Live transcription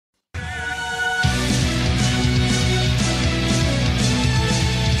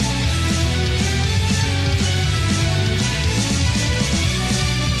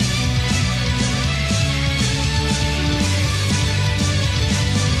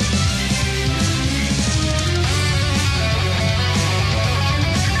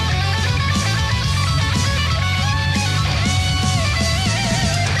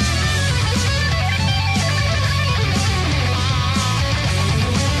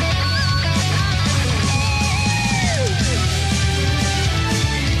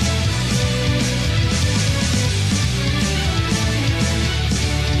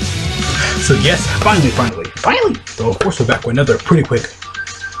So yes, finally! So of course we're back with another pretty quick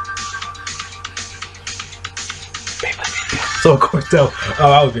Beyblade video. So of course though,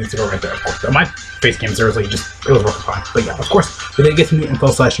 I was being zero right there, of course. My face cam seriously it was working fine. But yeah, of course, we did get some new info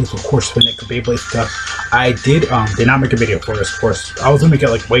slash news, of course, for the next Beyblade stuff. I did not make a video for this, of course. I was gonna make it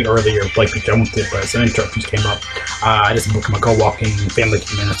like way earlier, like be done with it, but some interruptions came up. I just booked my go-walking, family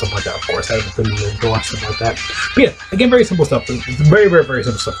came in and stuff like that, of course. I had to put in the door and stuff like that. But yeah, again, very simple stuff. It's very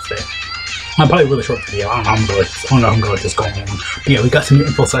simple stuff today. I'm probably really short video. I don't know how I'm gonna let this go on. But yeah, we got some new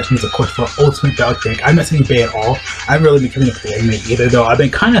info sessions, of course, for Ultimate Valtrike. I haven't met any Bay at all. I haven't really been coming up with the anime either, though. I've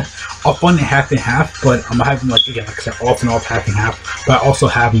been kind of off on it half and half, but I'm having like I said, off and off, half and half. But I also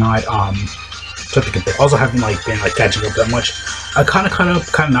have not also haven't like been like catching up that much. I kind of caught up,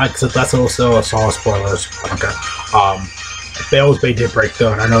 kind of not, because that's also I saw spoilers. Okay. Bell's Bay did break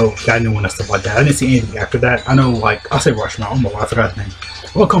though, and I know got new one and stuff like that. I didn't see anything after that. I know, like, I'll say Rushmore. Oh my god, I forgot his name.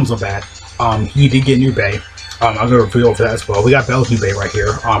 Well, it comes so bad. He did get new Bay. I'm gonna review over that as well. We got Bell's new Bay right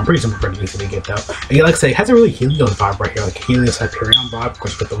here. Pretty simple, pretty easy to get though. And yeah, like I say, it has a really Helios vibe right here, like Helios Hyperion vibe. Of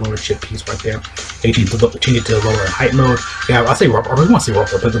course, with the lower chip piece right there. They change it to the lower height mode. Yeah, I'll say rubber. I really want to say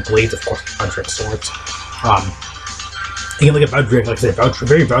rubber, but the blades, of course, Valtrike swords. You can look at Valtrike, like I said,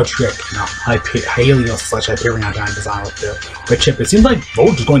 very Valtrike, Helios slash Hyperion kind of design with the chip. It seems like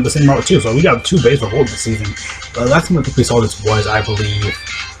Volt is going the same route too, so we got 2 bays for Volt this season. The last time I think we saw this was, I believe,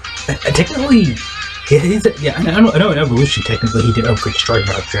 technically, yeah, I know in Evolution, technically, he did upgrade Strike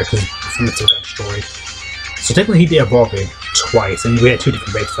Valtrike because performance got destroyed. So technically, he did evolve it twice, and we had 2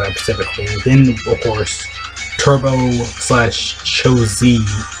 different bays for that specifically. Then, of course, Turbo slash Cho-Z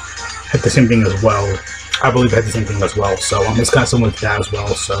had the same thing as well. I believe it had the same thing as well, so it's kind of similar to that as well.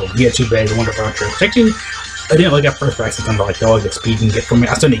 So we had 2 bays, 1 Valtrike. Actually, I didn't like at first, but I said something like, oh, the speed you can get from me.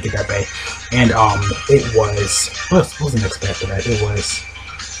 I still need to get that bay. And it was, what was the next bay after that? It was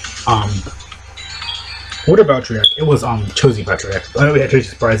what about Valtrike? It was Cho-Z Valtrike. I know we had Tracy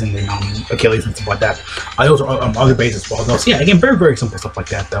Surprising and Achilles and stuff like that. Those are other bays as well though. So yeah, again, very simple stuff like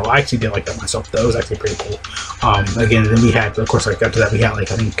that though. I actually did like that myself though. It was actually pretty cool. Again, then we had, of course, like after that we had,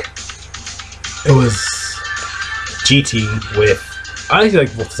 like, I think it was GT with, I actually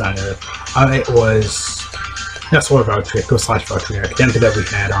like both designer. It was, that's sort of Valtrike, it was slash Valtrike. Then after that we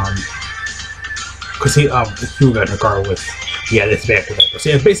had because he got in a car with, yeah, this back to that. So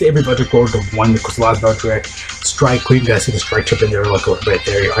yeah, basically every Valtrike goes to 1, because the last Valtrike Strike, you guys see the strike chip in there, like right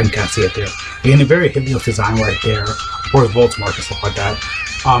there. I can kind of see it there. Again, a very Helios design right there, or Volt's mark and stuff like that.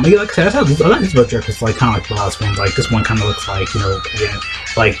 Again, like I said, I like this Valtrike. It's like kind of like the last one. Like this one kind of looks like, you know, again,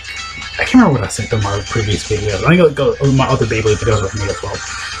 like I can't remember what I said in my previous videos. I think I'll go my other Beyblade videos with me as well.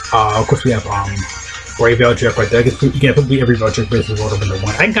 Of course, we have Gray Valtrike right there. I guess every Valtrike basically rolled up into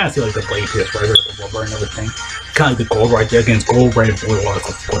 1. I can kind of see like the blade piece right there, the rubber and everything. Kind of like the gold right there. Again, it's gold, red, blue, all that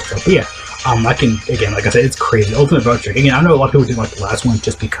stuff, of course. But yeah, I can, again, like I said, it's crazy. Ultimate Valtrike. Again, I know a lot of people didn't like the last one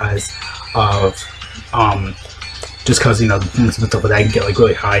just because of you know, the performance and stuff like that can get like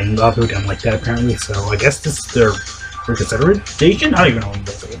really high, and a lot of people didn't like that apparently. So I guess this is their reconsideration. I don't even know what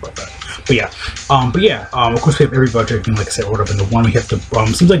to say about that. But yeah, of course we have every Valtrike being, like I said, ordered up into 1. We have the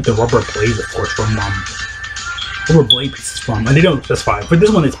seems like the rubber blades, of course, from rubber blade pieces from, and they don't specify, but this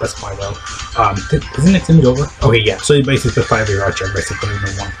one they specify though. Is the next image over? Okay, yeah. So you basically specify every Valtrike basically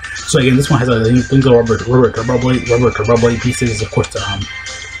in 1. So again, this one has a things of rubber turbo blade pieces. Of course, the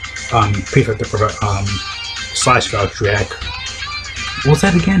piece right there for slash Valtrike. What's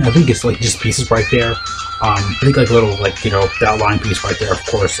that again? I think it's like just pieces right there. I think like a little, like, you know, that line piece right there. Of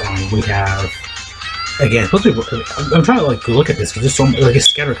course, we have, again, supposed to be, I'm trying to like look at this because there's so like it's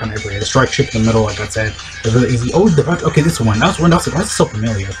scattered kind of everywhere. The strike chip in the middle, like I said, is really easy. Oh, the Valtrike. Okay, this one. That's that's so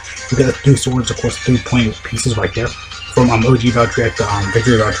familiar. We got the 3 swords, of course, 3-point pieces right there from OG Valtrike, the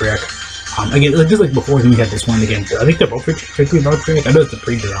Victory Valtrike. Again, just like before, then we had this one again. I think they're both Victory Valtrike. I know it's a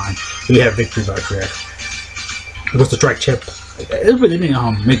pre-design. So we have Victory Valtrike. It was the strike chip. They didn't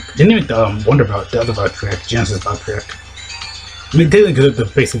make the Wonder Belt, the other Valtrike, Genesis Valtrike. I mean, technically they're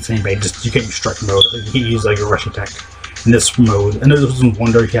basically the same bait, just you can't use strike mode. You can use like your rush attack in this mode. I know this was in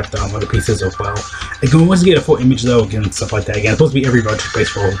Wonder, you have the other pieces as well. Again, once you get a full image though, again, stuff like that. Again, it's supposed to be every Valtrike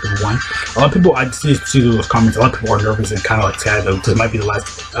base roll in 1. A lot of people, I see those comments, a lot of people are nervous and kind of like sad though, this might be the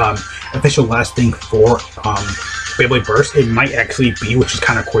last, official last thing for, Beyblade Burst. It might actually be, which is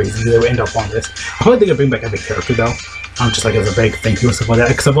kind of crazy. They would end up on this. I feel like they could bring back every character though. Just like as a big thank you and stuff like that.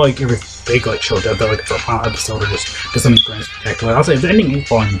 Because I feel like every big like show does that, like for a final episode or just something grand spectacular. I'll say if the ending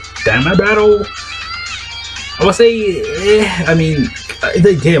on Dynamite Battle, I would say, I mean,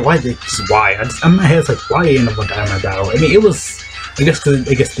 they did. Why? I'm in my head. It's like why they end up on Dynamite Battle. I mean, it was. I guess they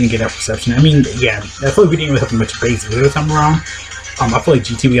didn't get that perception. I mean, yeah. I feel like we didn't really have much base this time around. I feel like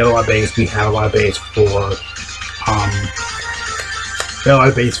GT we had a lot of base. We had a lot of base for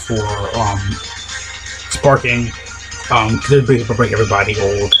sparking. Because they're big for break everybody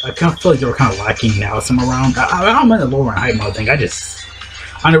old. I kind of feel like they were kind of lacking now some around. I'm in the lower hype mode thing. I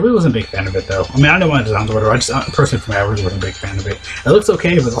really wasn't a big fan of it though. I mean, I know my designs or whatever. I just personally for me, I really wasn't a big fan of it. It looks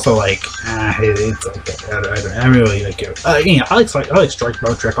okay, but it's also like, it's okay. I really like it. Yeah, I like Strike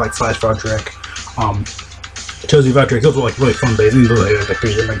Valtrike, I like Slash Valtrike. Chelsea Valtrike, those were like really fun basing.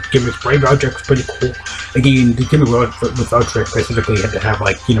 Like gimmicks. Brave Valtrike was pretty cool. Again, the gimmick with Valtrike specifically had to have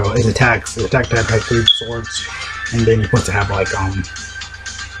like, you know, his attack to have like 3 swords, and then you're supposed to have like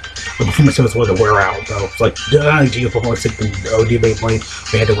the performance was to wear out though. It's like G performance tip and OD Beyblade,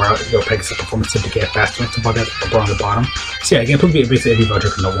 we had to wear out Pegasus performance tip to get faster and stuff like that on the bottom. So yeah, again, basically every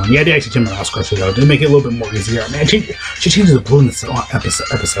Valtrike in the one. Yeah, they actually changed my mouse cursor though to make it a little bit more easier. Man, she changed the blue in this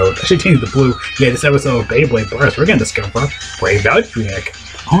episode. She changed the blue. Yeah, this episode of Beyblade Burst, we're gonna discover Brave Valtrike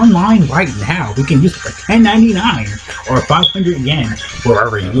online right now. We can use it for $10.99 or 500 yen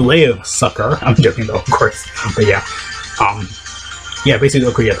wherever you live, sucker. I'm joking though, of course. But yeah, yeah, basically,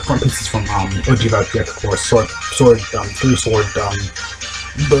 okay, yeah, the front pieces from OG Valtrike, of course, 3 sword,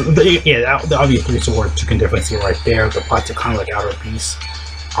 but yeah, the obvious 3 swords you can definitely see right there. The plastic kind of like outer piece.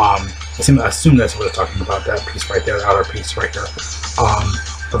 I assume that's what it's talking about. That piece right there, the outer piece right there.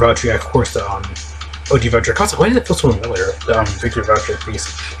 The Valtrike, of course, the OG Valtrike. Also, why does it feel so familiar? The Victory Valtrike piece,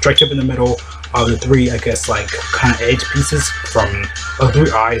 strike tip in the middle. The 3, I guess, like kind of edge pieces from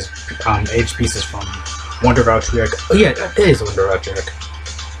 3 eyes, edge pieces from Wonder Valtrike. Oh yeah, that is Wonder Valtrike.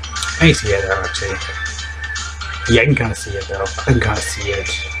 I can see it there actually. Yeah, I can kind of see it though. I can kind of see it.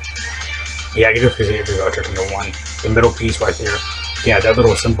 Yeah, I can definitely see every Valtrike in the one. The middle piece right there. Yeah, that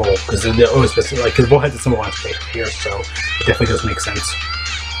little symbol, because they're always specific, like, because both has the symbol on its face here, so it definitely does make sense.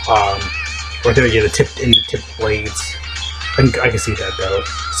 Right there, yeah, the tipped blades. I can see that though.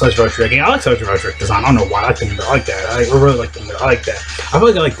 Slash Valtrike. I like Slash Valtrike design. I don't know why. I like them. I like that. I really like them. I like that. I feel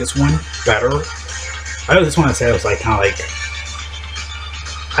like I like this one better. I know this one I said was like kind of like,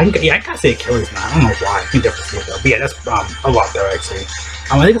 I gotta say Achilles now. I don't know why. I can definitely see it though. But yeah, that's a lot there actually.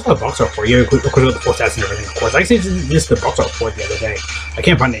 I think it's a box art for you. Because of the 4 stats and everything, of course. I see just the box art for it the other day. I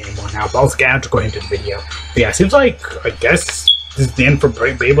can't find it anymore now, but I was gonna have to go into the video. But yeah, it seems like, I guess this is the end for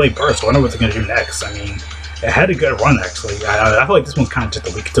Beyblade Burst. I wonder what they're gonna do next. I mean, it had a good run actually. I feel like this one's kind of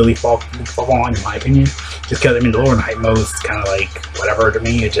just a weak to leaf fall on, in my opinion. Just because I mean the lower in hype mode is kind of like whatever to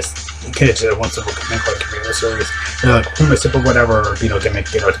me. It just you can't just one simple gimmick like Camino series, like pretty simple whatever gimmick,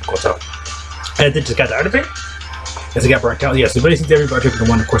 typical stuff. And it just got tired of it as it got burnt out. Yeah, so basically every Valtrike the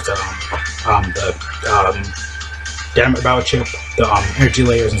one, of course, the Dynamite Battle Chip, the energy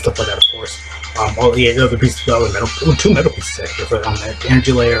layers and stuff like that, of course. All the other pieces, the other metal, 2 metal pieces actually for the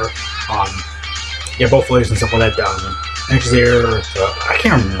energy layer. Yeah, both layers and stuff like that. Energy layer, I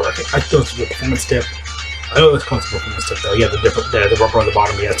can't remember. I think it was the performance tip. I know it's called the performance tip though. Yeah, the rubber on the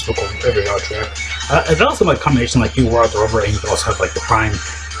bottom. Yeah, it's typical every Valtrike. It's also like combination, like you wear out the rubber and you can also have like the prime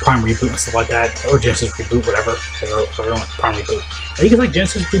reboot and stuff like that, or Genesis reboot, whatever. So everyone like prime reboot. I think it's like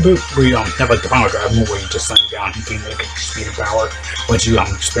Genesis reboot where you have like the final drive move where you just slam down and gain like speed and power once you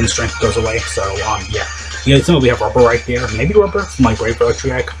spin strength goes away. So yeah, some of we have rubber right there. Maybe rubber from like Brave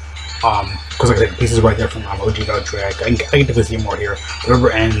Valtrike. Because like I said, pieces right there from OG Valtrike. I can definitely see more here. The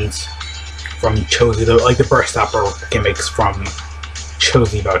rubber ends from Chosy, like the burst stopper gimmicks from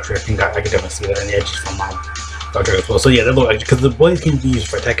Chosy Valtrike. I can definitely see that, and the edges from Valtrike as well. So yeah, they look like, because the blades can be used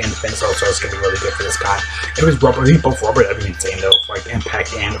for attack and defense, so it's gonna be really good for this guy. If it's rubber, I think both rubber, that'd be insane though, for like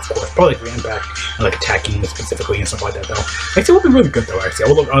impact and of course probably for impact and like attacking specifically and stuff like that though. Actually, it would be really good though.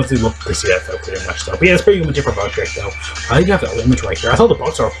 Actually, I would honestly look to see that though, pretty much though. But yeah, it's pretty much for Valtrike though. I think you have the image right here. I saw the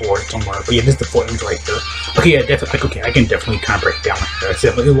box art for it somewhere, but yeah, this is the full image right there. Okay, yeah, definitely. Okay, I can definitely kind of break it down right there. It's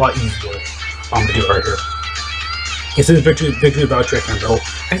definitely a lot easier to do right here. It says Victory Valtrike in the middle.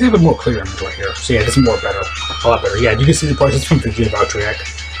 I can have a more clear image right here. So yeah, this is a lot better. Yeah, you can see the parts from Victory Valtrike.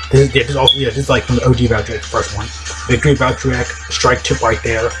 This is also just like from the OG Valtrike, the first one. Victory Valtrike, strike tip right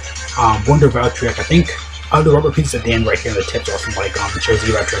there. Wonder Valtrike, I think. The rubber piece at the end right here, the tips are from like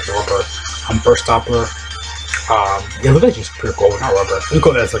Chosy Valtrike, the rubber burst stopper. Yeah, look like just pure gold, not rubber. We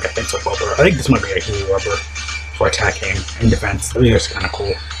call that as like a defensive rubber. I think this might be actually rubber for attacking and defense. I think it's kind of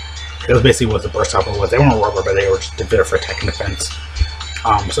cool. That was basically what the burst stopper was. They weren't rubber, but they were just there for attack and defense.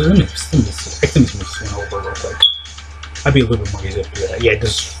 So let me swing over real quick. I'd be a little bit more easy to do that. Yeah,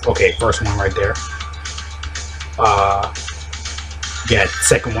 this okay. First one right there. Yeah,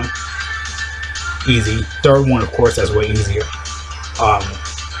 second one, easy. Third one, of course, that's way easier.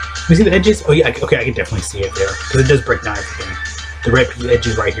 You see the edges? Oh yeah, okay, I can definitely see it there because it does break down everything. The red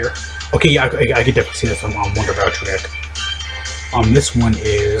edges right here. Okay, yeah, I can definitely see that from Wonder Valtrike. This one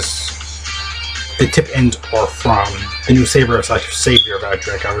is the tip ends are from the new Savior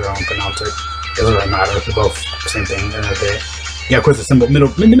Valtrike. I really don't pronounce it. It doesn't really matter. They're both the same thing. Yeah, of course the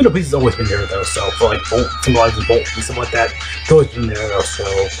middle piece has always been there though. So for like bolt, symbolizing bolt and stuff like that, it's always been there though. So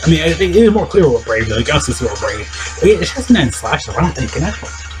I mean, it is more clear with Brave though. You can also see what Brave. It hasn't been in slash though. I don't think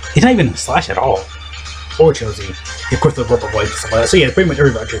it's not even in slash at all. Or Josie. Of course the rubber blades and stuff like that. So yeah, pretty much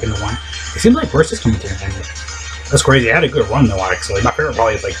every Valtrike in the one. It seems like Burst is coming to an end. That's crazy. I had a good run though actually. My favorite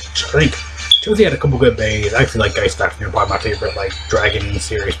probably is like I think Josie had a couple good bays. I actually like Geist Fafnir, probably my favorite like dragon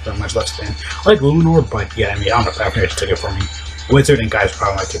series pretty much left spin. I like Luminor, but yeah, I mean I don't know if Fafnir just took it for me. Wizard and Guys are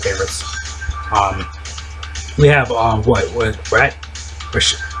probably my two favorites. We have what was Rash.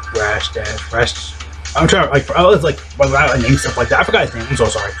 I'm trying to, like, I was like, I name stuff like that. I forgot his name. I'm so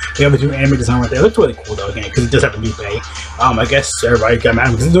sorry. We have a new anime design right there. It looks really cool though, again, because it does have a new bay. I guess everybody got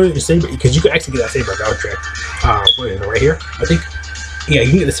mad because it's already the Saber, because you can actually get that Saber Valtrike. Where is it? Right here, I think. Yeah,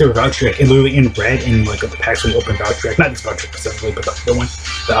 you can get the Saber Valtrike and literally in red in like the packs when you open Valtrike. Not this Valtrike specifically, but the one,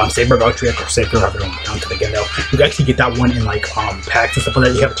 the Saber Valtrike or Saber, however you want to pronounce it again though. You can actually get that one in like packs and stuff like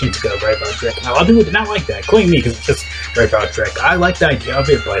that. You have a chance to get a red Valtrike. Now a lot of people did not like that, including me, because it's just red Valtrike. I like the idea of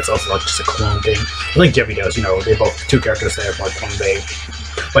it, but it's also like just a clone thing. Like Jeffy does, you know, they both two characters that have like one bay,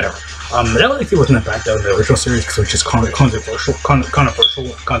 whatever. That was actually wasn't that bad though in the original series because it was just controversial,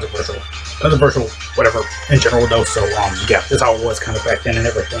 whatever in general though. So yeah, that's how it was kind of back then and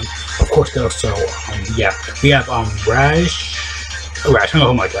everything. Of course though. So yeah, we have Rash. I'm gonna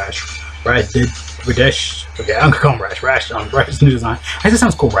call him like Rash did Radesh. Okay, I'm gonna call him Rash's new design. That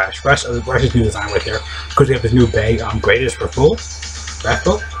sounds cool. Rash's new design right there because we have this new bay. Greatest for full.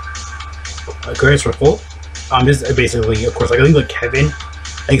 Raphael. Greatest for full. This is basically, of course, like I think like Heaven.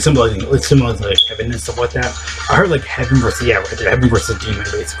 Like symbolizing like heaven and stuff like that. I heard like heaven versus heaven versus demon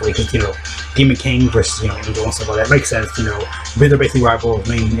basically, because you know demon king versus angel and stuff like that makes sense. You know, they're basically rivals,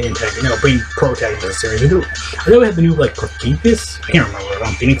 main antagonist, main protagonist of the series. I know we have the new like Phoenix. I can't remember.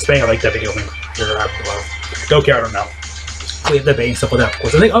 Phoenix Bay. I like that video link. Don't care. I don't know. We have the bay and stuff like that, of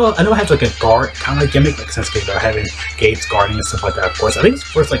course. I think, I know it has like a guard kind of like gimmick, makes sense because they're having gates guarding and stuff like that, of course. I think it's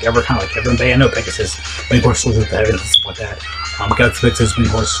first like ever kind of like Heaven Bay. I know Pegasus, Wing Horse soars through the heavens and stuff like that. Galaxy Pegasus, Wing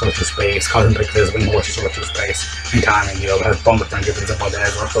Horse soars through space. Cosmic Pegasus, Wing Horse soars through space. And time, and it has fun with friendship and stuff like that,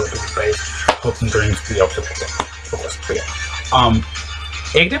 as well as through space. Hopes and dreams, of course. But yeah.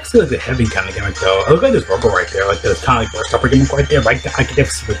 Yeah, I can definitely see like the heavy kind of gimmick though. I look like this logo right there, like this kind of like burst upper gimmick right there, but I can definitely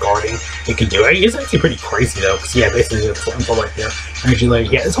see the guarding it can do. It's actually pretty crazy though, because yeah, basically the info right there. Energy layer,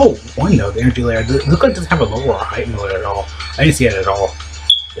 yeah, this whole one though, the energy layer, it looks like it doesn't have a lower or height layer at all. I didn't see it at all.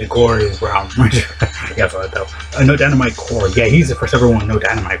 The core is brown. Yeah, for that though. No dynamite core. Yeah, he's the first ever one, no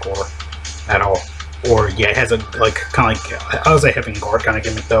dynamite core at all. Or yeah, it has a like kind of like I was like having guard kind of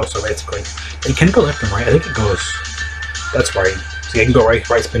gimmick though. So basically, it can go left and right. I think it goes. That's right. So yeah, you can go right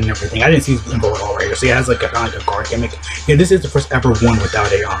spin and everything. I didn't see his info at all right here. So yeah, it has like a kind of like a guard gimmick. Yeah, this is the first ever one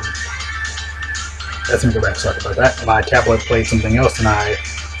without a That's gonna go back. Sorry about that. My tablet played something else, and I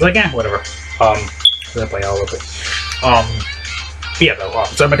was like, whatever. So I play all of it. Yeah, though.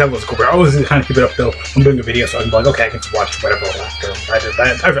 So my tablet was cool. But I always kind of keep it up though. I'm doing a video, so I can be like, okay, I can just watch whatever after I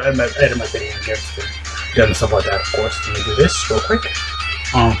edit my video and get done and stuff like that. Of course, let me do this real quick.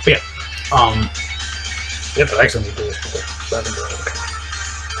 But yeah. Yeah, but actually let me do this real quick. So I can do it.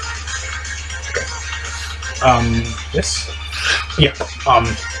 Okay. This. Yeah.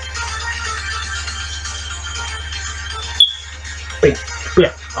 Wait.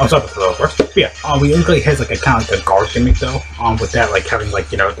 Yeah. I'm sorry for the first. But yeah. We look like it has like a kind of like a guard gimmick though. With that like having like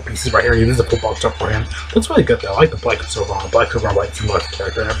the pieces right here. There's a football stuff for him. Looks really good though. I like the black and silver on. Black silver on white similar to the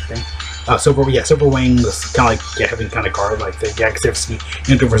character and everything. Silver wings, kind of like having kind of guard like the Galaxy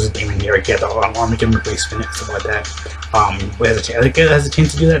Angel versus Demon here. Yeah, the armor can replace spin it, stuff like that. It has a chance. I think it has a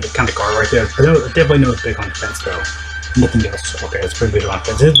chance to do that. The kind of guard right there. I know, it definitely knows big on defense though. Nothing else. Okay, it's pretty big on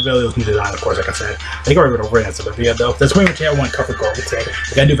defense. This is really new design, of course. Like I said, I think I already went over it in the video though. That's pretty much it. I want to cover guard today.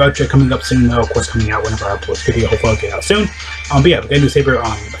 We got a new voucher coming up soon though. Of course, coming out whenever I upload this video. Hopefully, I'll get out soon. But yeah, we got a new Saber.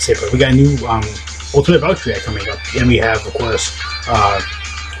 We got a new Ultimate Voucher coming up, and we have, of course,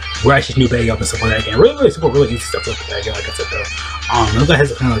 Rash's new bag up and stuff like that again. Really simple, really easy stuff with the bag, like I said though. Another has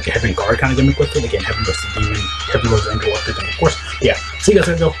a kind of like a heaven guard kind of gimmick with it. Again, heaven versus demon, heaven versus angel with it, and of course, yeah. See you guys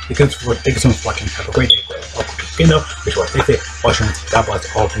later though. Thank you so much for watching. Have a great day. Again though, make sure to stay safe, wash your hands, God bless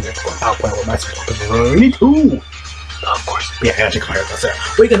all of you guys going out playing with my really too. Of course, yeah, I got to come here. That's it.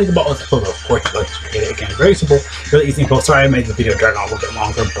 What do you guys think about all this photo? Of course, like it again. Very simple, really easy. Sorry, I made the video drag on a little bit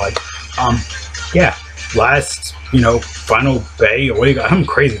longer, but yeah. Last, final bay, or what do you got? I'm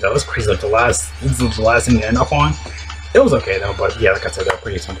crazy though. It's crazy. Like this is the last thing to end up on. It was okay though, but yeah, like I said, they're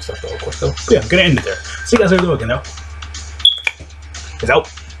pretty simple stuff though, of course though. But yeah, I'm gonna end it there. See you guys later though again though. Is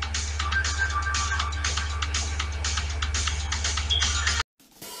out.